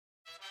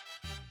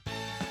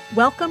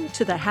Welcome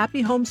to the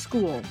Happy Home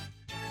School,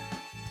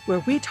 where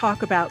we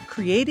talk about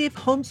creative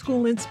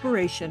homeschool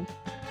inspiration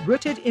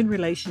rooted in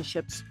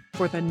relationships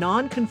for the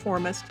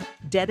nonconformist,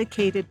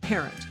 dedicated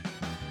parent.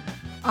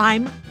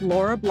 I'm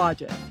Laura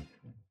Blodgett,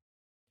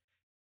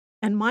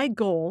 and my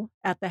goal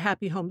at the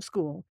Happy Home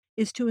School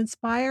is to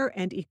inspire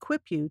and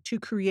equip you to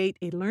create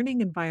a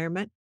learning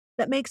environment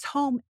that makes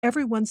home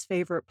everyone's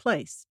favorite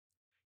place.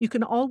 You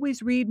can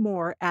always read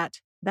more at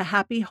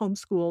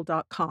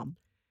thehappyhomeschool.com.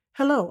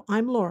 Hello,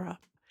 I'm Laura.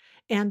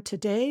 And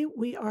today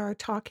we are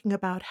talking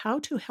about how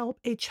to help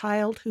a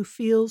child who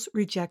feels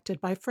rejected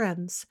by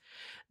friends.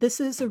 This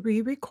is a re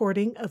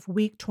recording of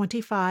week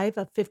 25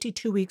 of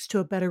 52 Weeks to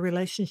a Better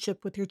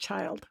Relationship with Your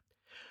Child.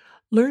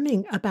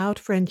 Learning about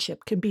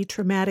friendship can be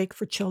traumatic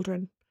for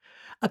children.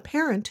 A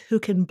parent who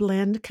can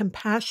blend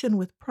compassion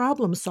with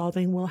problem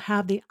solving will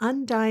have the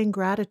undying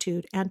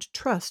gratitude and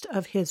trust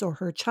of his or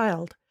her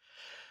child.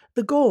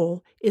 The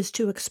goal is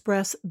to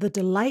express the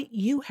delight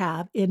you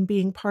have in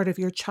being part of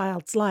your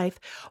child's life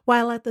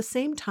while at the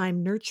same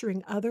time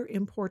nurturing other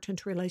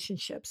important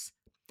relationships.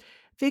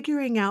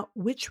 Figuring out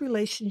which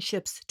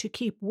relationships to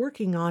keep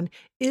working on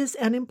is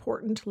an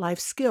important life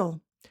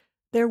skill.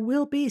 There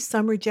will be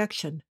some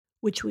rejection,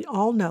 which we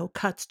all know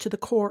cuts to the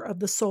core of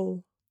the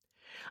soul.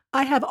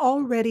 I have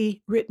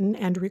already written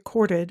and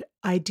recorded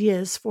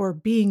ideas for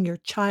being your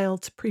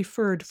child's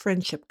preferred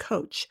friendship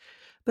coach.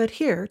 But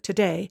here,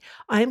 today,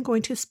 I am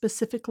going to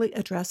specifically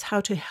address how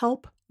to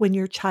help when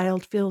your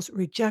child feels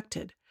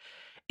rejected.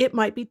 It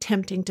might be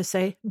tempting to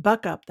say,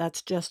 buck up,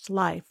 that's just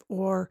life,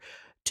 or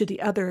to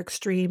the other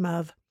extreme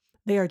of,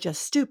 they are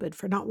just stupid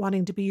for not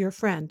wanting to be your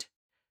friend.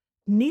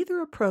 Neither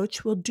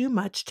approach will do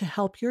much to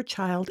help your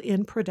child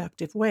in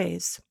productive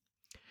ways.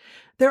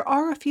 There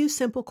are a few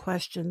simple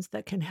questions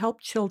that can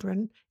help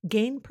children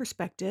gain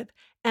perspective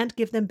and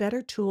give them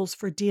better tools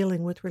for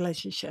dealing with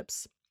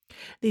relationships.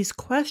 These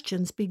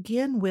questions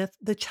begin with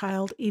the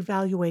child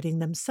evaluating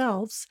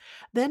themselves,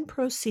 then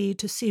proceed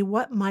to see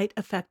what might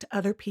affect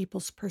other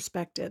people's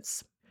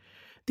perspectives.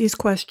 These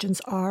questions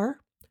are: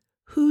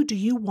 who do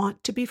you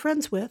want to be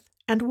friends with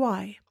and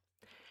why?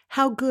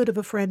 How good of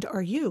a friend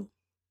are you?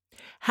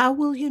 How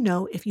will you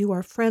know if you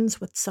are friends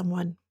with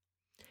someone?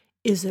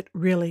 Is it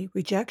really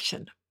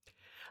rejection?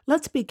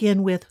 Let's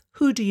begin with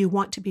who do you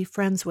want to be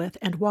friends with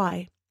and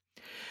why?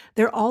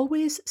 There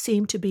always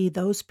seem to be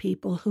those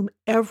people whom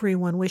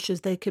everyone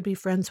wishes they could be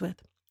friends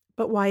with.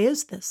 But why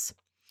is this?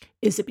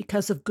 Is it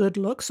because of good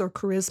looks or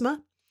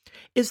charisma?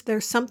 Is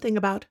there something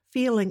about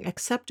feeling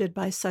accepted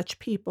by such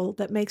people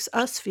that makes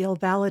us feel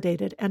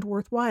validated and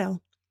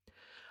worthwhile?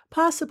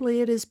 Possibly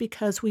it is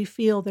because we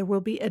feel there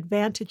will be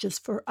advantages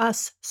for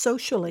us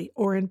socially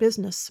or in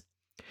business.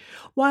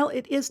 While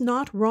it is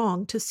not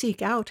wrong to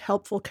seek out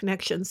helpful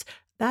connections,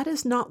 that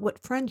is not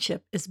what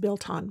friendship is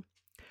built on.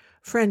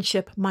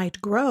 Friendship might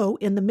grow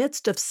in the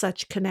midst of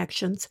such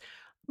connections,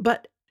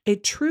 but a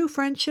true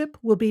friendship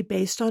will be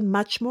based on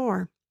much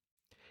more.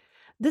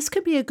 This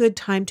can be a good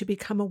time to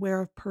become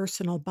aware of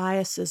personal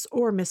biases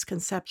or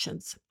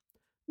misconceptions.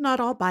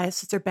 Not all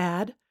biases are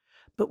bad,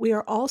 but we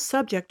are all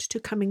subject to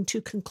coming to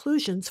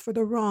conclusions for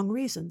the wrong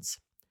reasons.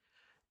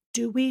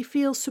 Do we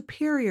feel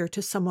superior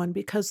to someone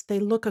because they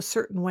look a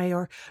certain way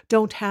or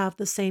don't have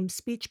the same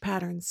speech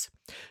patterns?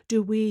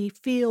 Do we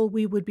feel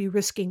we would be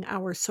risking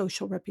our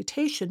social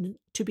reputation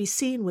to be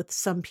seen with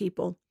some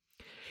people?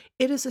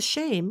 It is a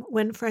shame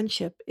when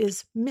friendship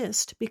is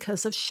missed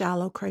because of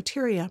shallow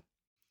criteria.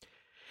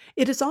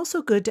 It is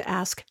also good to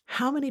ask,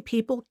 how many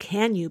people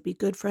can you be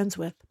good friends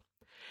with?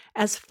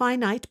 As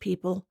finite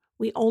people,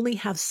 we only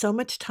have so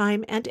much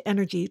time and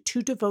energy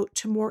to devote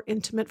to more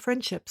intimate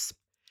friendships.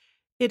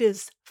 It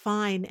is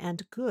fine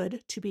and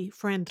good to be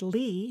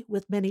friendly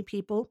with many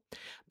people,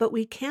 but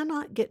we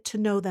cannot get to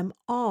know them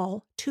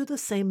all to the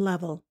same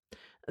level.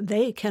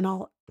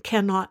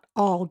 Cannot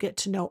all get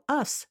to know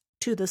us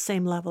to the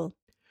same level.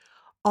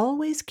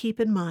 Always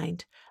keep in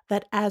mind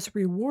that as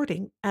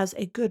rewarding as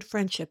a good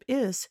friendship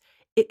is,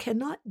 it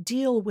cannot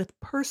deal with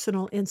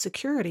personal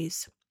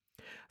insecurities.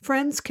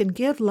 Friends can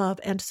give love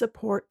and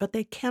support, but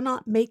they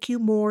cannot make you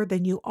more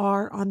than you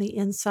are on the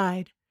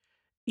inside.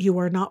 You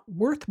are not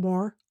worth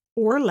more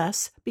or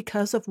less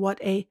because of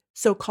what a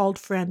so called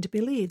friend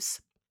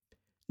believes.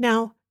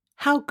 Now,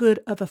 how good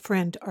of a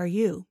friend are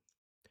you?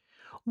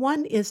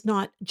 One is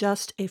not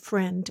just a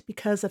friend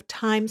because of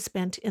time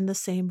spent in the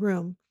same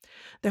room.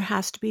 There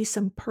has to be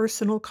some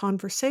personal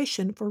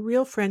conversation for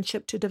real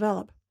friendship to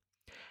develop.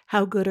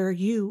 How good are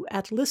you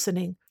at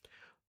listening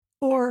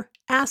or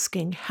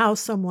asking how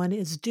someone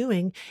is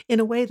doing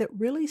in a way that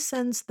really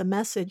sends the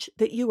message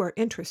that you are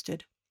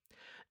interested?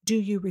 Do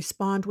you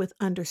respond with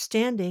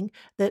understanding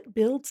that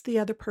builds the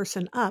other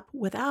person up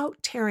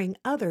without tearing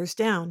others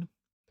down?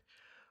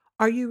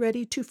 Are you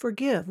ready to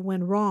forgive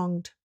when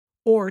wronged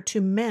or to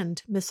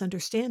mend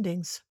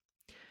misunderstandings?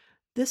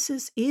 This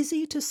is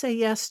easy to say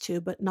yes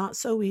to, but not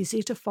so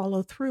easy to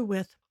follow through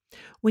with.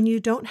 When you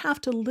don't have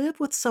to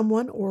live with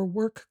someone or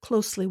work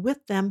closely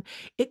with them,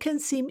 it can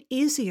seem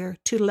easier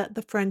to let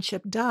the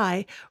friendship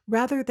die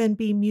rather than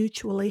be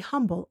mutually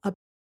humble.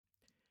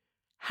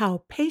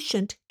 How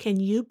patient can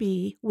you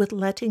be with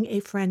letting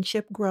a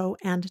friendship grow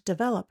and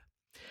develop?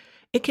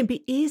 It can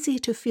be easy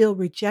to feel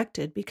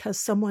rejected because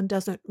someone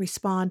doesn't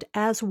respond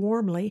as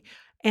warmly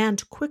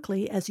and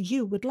quickly as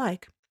you would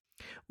like.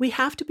 We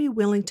have to be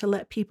willing to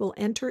let people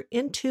enter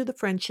into the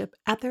friendship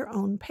at their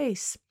own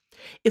pace.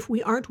 If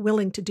we aren't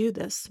willing to do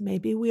this,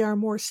 maybe we are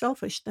more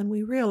selfish than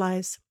we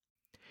realize.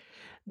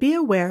 Be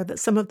aware that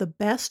some of the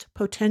best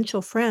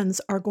potential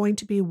friends are going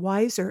to be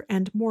wiser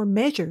and more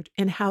measured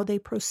in how they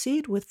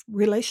proceed with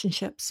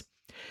relationships.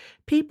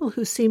 People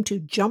who seem to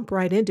jump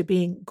right into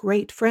being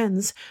great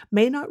friends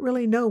may not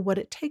really know what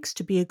it takes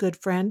to be a good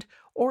friend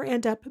or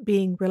end up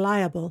being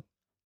reliable.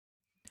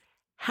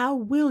 How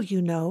will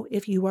you know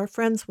if you are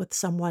friends with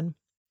someone?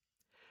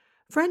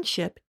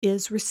 Friendship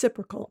is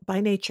reciprocal by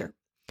nature.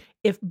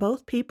 If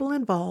both people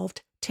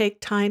involved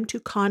take time to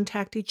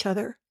contact each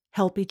other,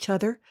 help each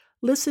other,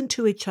 listen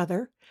to each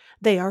other,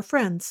 they are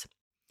friends.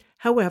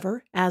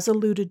 However, as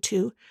alluded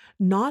to,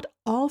 not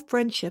all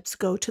friendships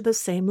go to the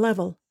same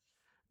level.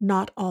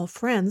 Not all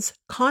friends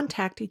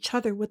contact each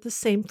other with the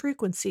same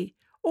frequency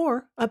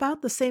or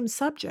about the same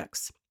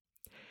subjects.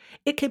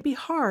 It can be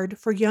hard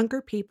for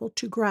younger people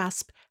to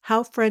grasp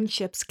how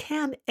friendships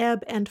can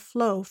ebb and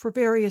flow for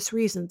various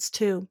reasons,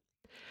 too.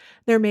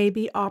 There may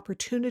be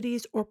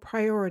opportunities or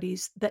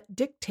priorities that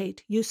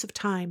dictate use of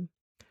time.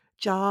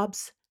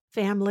 Jobs,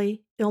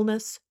 family,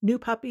 illness, new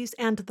puppies,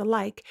 and the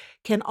like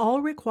can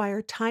all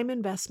require time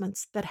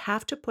investments that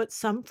have to put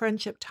some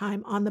friendship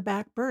time on the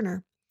back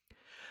burner.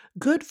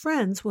 Good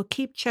friends will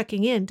keep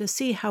checking in to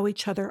see how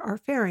each other are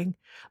faring,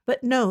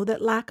 but know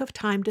that lack of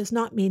time does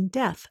not mean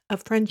death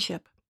of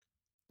friendship.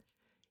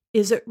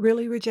 Is it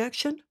really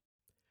rejection?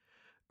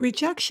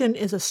 Rejection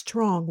is a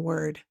strong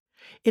word.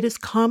 It is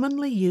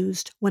commonly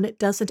used when it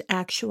doesn't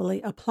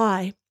actually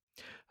apply.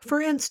 For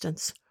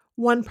instance,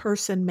 one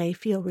person may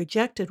feel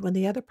rejected when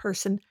the other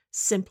person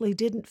simply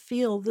didn't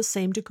feel the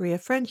same degree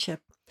of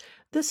friendship.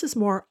 This is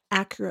more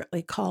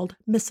accurately called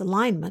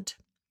misalignment.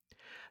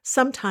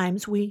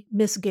 Sometimes we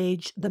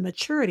misgauge the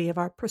maturity of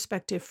our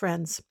prospective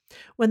friends.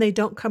 When they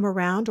don't come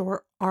around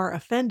or are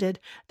offended,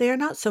 they are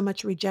not so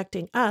much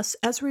rejecting us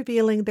as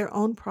revealing their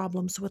own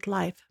problems with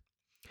life.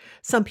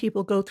 Some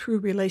people go through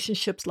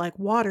relationships like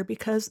water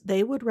because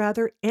they would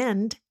rather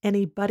end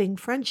any budding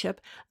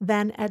friendship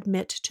than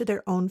admit to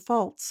their own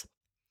faults.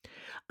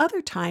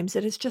 Other times,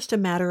 it is just a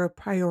matter of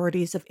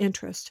priorities of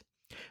interest.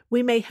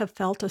 We may have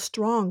felt a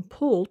strong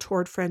pull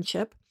toward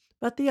friendship,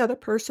 but the other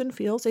person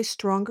feels a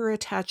stronger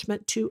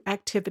attachment to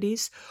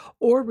activities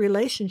or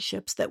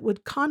relationships that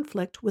would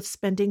conflict with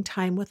spending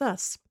time with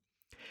us.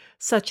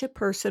 Such a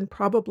person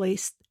probably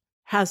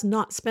has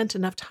not spent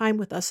enough time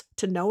with us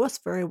to know us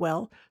very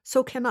well,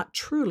 so cannot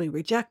truly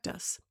reject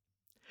us.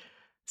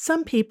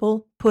 Some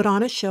people put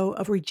on a show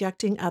of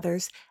rejecting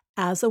others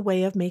as a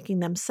way of making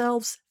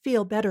themselves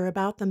feel better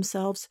about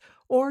themselves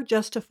or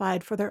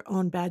justified for their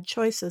own bad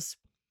choices.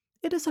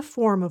 It is a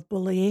form of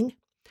bullying.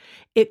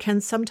 It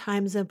can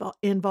sometimes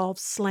involve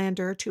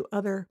slander to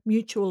other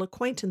mutual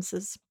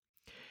acquaintances.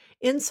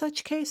 In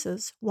such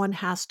cases, one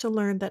has to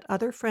learn that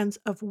other friends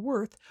of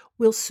worth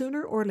will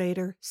sooner or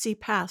later see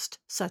past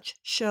such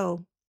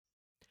show.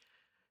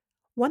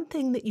 One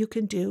thing that you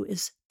can do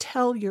is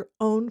tell your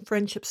own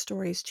friendship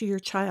stories to your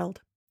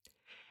child.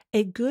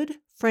 A good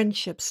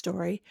friendship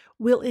story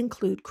will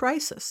include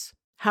crisis,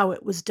 how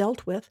it was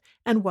dealt with,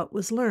 and what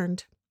was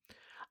learned.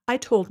 I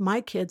told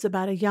my kids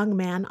about a young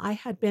man I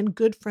had been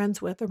good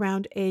friends with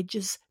around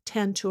ages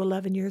 10 to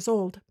 11 years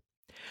old.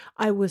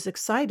 I was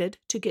excited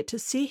to get to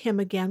see him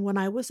again when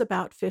I was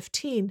about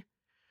 15.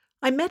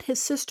 I met his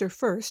sister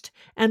first,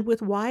 and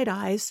with wide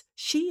eyes,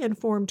 she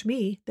informed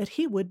me that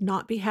he would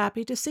not be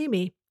happy to see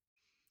me.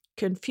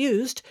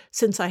 Confused,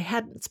 since I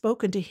hadn't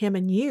spoken to him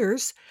in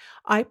years,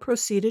 I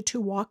proceeded to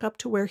walk up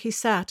to where he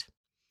sat.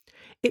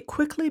 It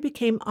quickly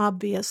became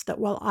obvious that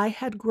while I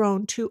had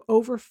grown to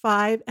over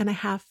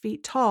 5.5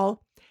 feet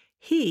tall,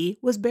 he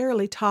was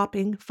barely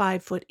topping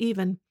 5 foot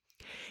even.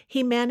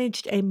 He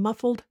managed a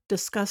muffled,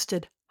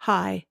 disgusted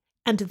hi,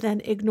 and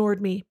then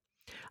ignored me.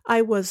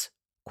 I was,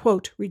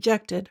 quote,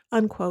 rejected,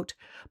 unquote,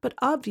 but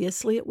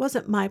obviously it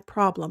wasn't my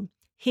problem.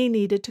 He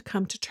needed to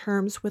come to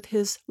terms with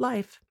his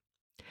life.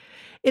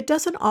 It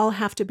doesn't all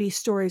have to be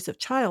stories of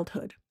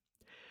childhood.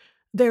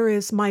 There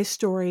is my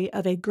story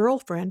of a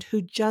girlfriend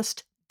who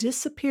just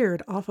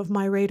disappeared off of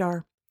my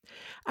radar.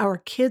 Our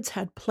kids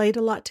had played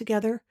a lot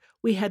together.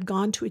 We had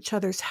gone to each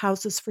other's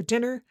houses for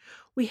dinner.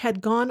 We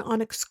had gone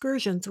on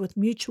excursions with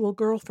mutual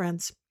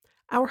girlfriends.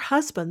 Our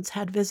husbands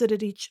had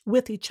visited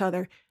with each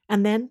other,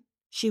 and then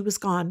she was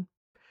gone.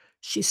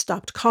 She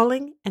stopped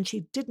calling and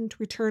she didn't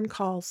return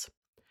calls.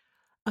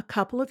 A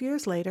couple of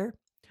years later,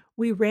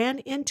 we ran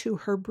into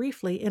her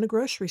briefly in a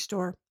grocery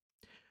store.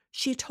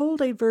 She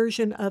told a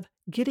version of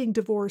getting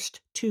divorced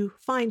to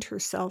find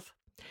herself.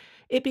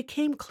 It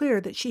became clear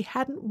that she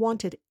hadn't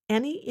wanted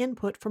any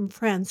input from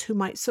friends who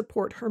might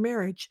support her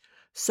marriage,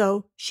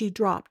 so she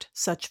dropped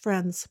such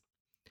friends.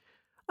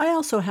 I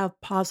also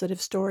have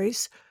positive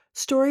stories,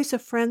 stories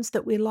of friends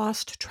that we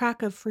lost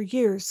track of for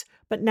years,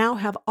 but now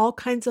have all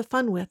kinds of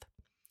fun with.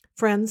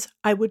 friends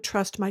I would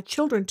trust my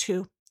children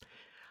to.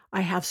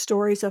 I have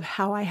stories of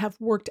how I have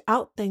worked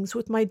out things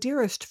with my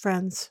dearest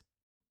friends.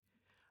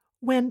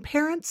 When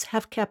parents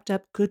have kept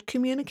up good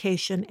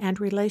communication and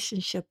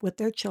relationship with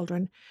their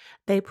children,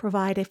 they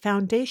provide a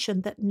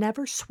foundation that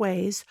never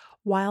sways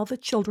while the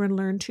children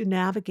learn to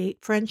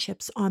navigate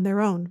friendships on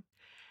their own.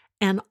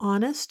 An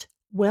honest,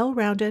 well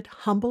rounded,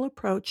 humble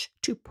approach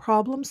to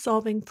problem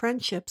solving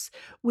friendships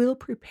will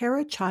prepare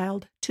a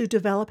child to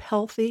develop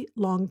healthy,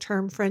 long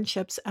term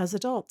friendships as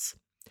adults.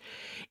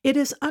 It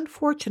is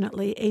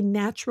unfortunately a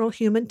natural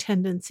human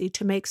tendency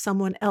to make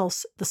someone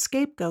else the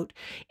scapegoat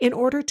in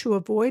order to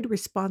avoid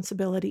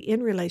responsibility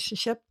in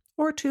relationship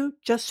or to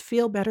just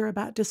feel better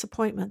about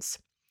disappointments.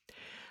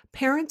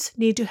 Parents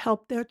need to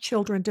help their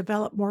children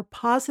develop more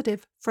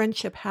positive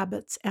friendship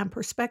habits and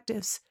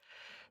perspectives.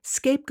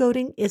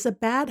 Scapegoating is a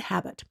bad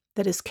habit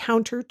that is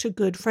counter to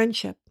good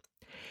friendship.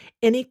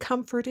 Any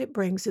comfort it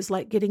brings is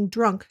like getting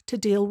drunk to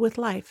deal with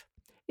life.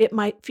 It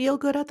might feel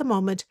good at the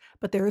moment,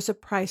 but there is a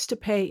price to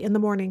pay in the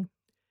morning.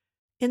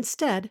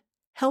 Instead,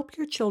 help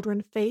your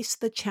children face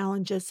the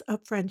challenges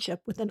of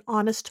friendship with an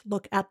honest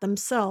look at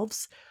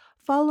themselves,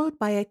 followed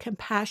by a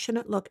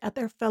compassionate look at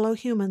their fellow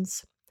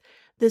humans.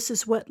 This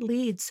is what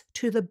leads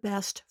to the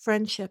best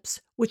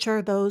friendships, which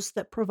are those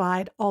that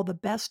provide all the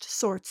best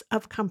sorts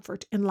of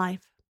comfort in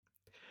life.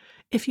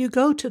 If you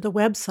go to the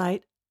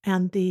website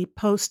and the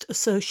post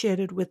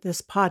associated with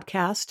this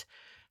podcast,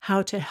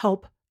 How to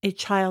Help a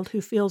Child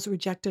Who Feels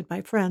Rejected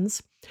by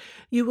Friends,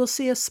 you will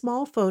see a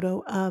small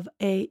photo of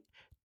a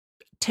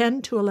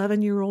 10 to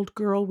 11-year-old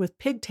girl with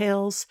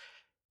pigtails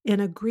in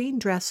a green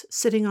dress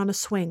sitting on a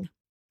swing.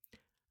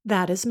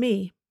 That is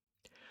me.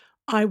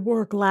 I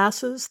wore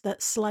glasses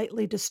that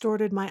slightly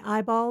distorted my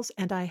eyeballs,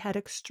 and I had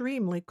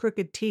extremely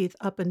crooked teeth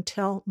up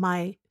until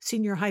my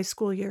senior high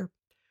school year.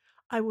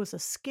 I was a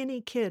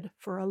skinny kid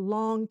for a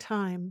long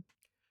time.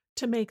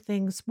 To make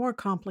things more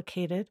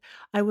complicated,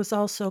 I was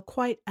also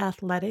quite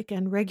athletic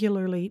and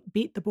regularly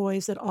beat the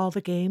boys at all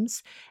the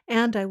games,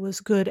 and I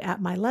was good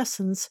at my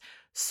lessons,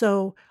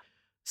 so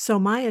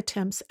my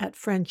attempts at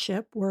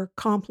friendship were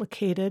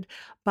complicated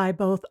by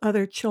both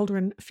other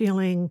children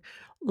feeling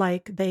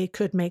like they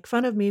could make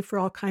fun of me for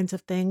all kinds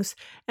of things,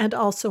 and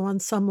also on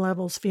some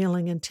levels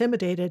feeling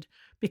intimidated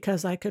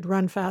because I could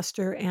run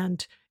faster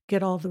and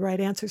get all the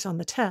right answers on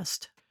the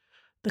test.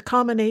 The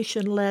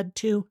combination led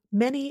to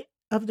many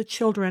of the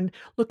children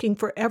looking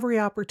for every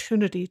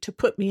opportunity to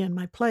put me in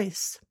my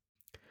place.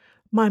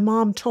 My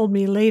mom told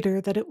me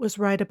later that it was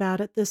right about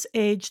at this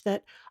age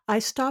that I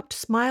stopped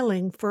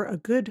smiling for a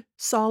good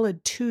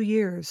solid 2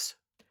 years.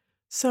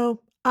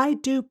 So I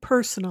do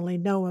personally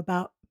know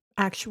about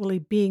actually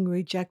being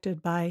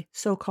rejected by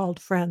so called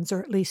friends,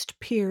 or at least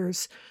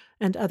peers,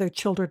 and other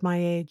children my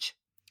age.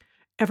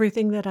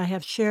 Everything that I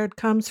have shared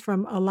comes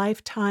from a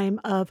lifetime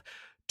of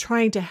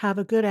trying to have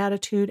a good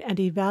attitude and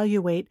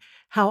evaluate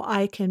how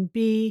I can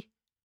be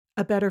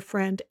a better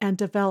friend and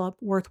develop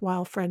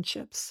worthwhile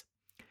friendships.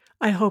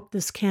 I hope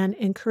this can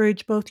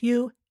encourage both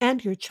you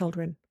and your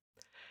children.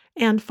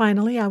 And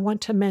finally, I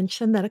want to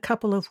mention that a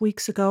couple of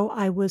weeks ago,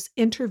 I was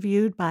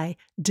interviewed by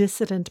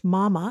Dissident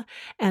Mama,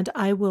 and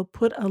I will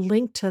put a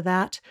link to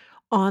that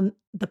on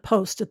the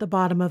post at the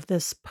bottom of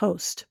this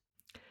post.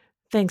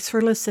 Thanks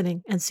for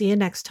listening, and see you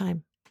next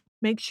time.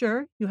 Make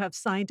sure you have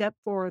signed up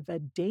for the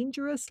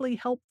Dangerously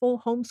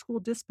Helpful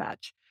Homeschool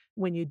Dispatch.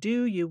 When you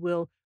do, you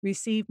will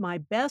receive my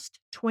best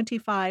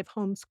 25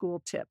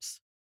 homeschool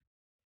tips.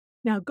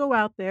 Now go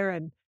out there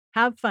and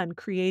have fun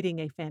creating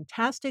a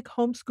fantastic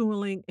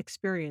homeschooling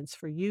experience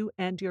for you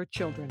and your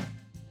children.